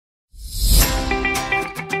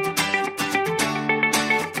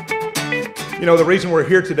You know, the reason we're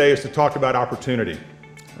here today is to talk about opportunity.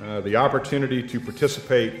 The opportunity to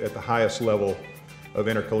participate at the highest level of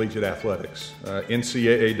intercollegiate athletics,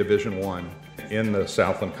 NCAA Division I in the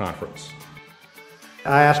Southland Conference.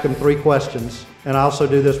 I ask them 3 questions, and I also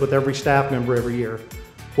do this with every staff member every year.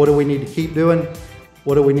 What do we need to keep doing?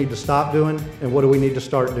 What do we need to stop doing? And what do we need to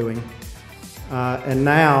start doing? And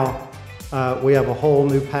now we have a whole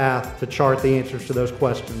new path to chart the answers to those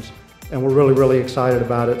questions, and we're really, really excited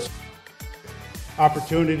about it.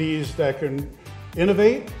 Opportunities that can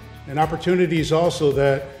innovate, and opportunities also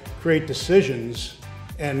that create decisions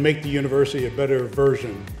and make the university a better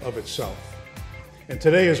version of itself. And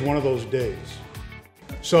today is one of those days.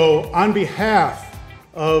 So on behalf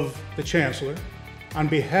of the Chancellor, on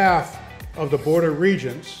behalf of the Board of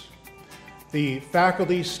Regents, the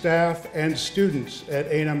faculty, staff, and students at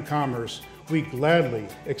A&M-Commerce, we gladly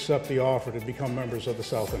accept the offer to become members of the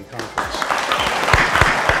Southland Conference.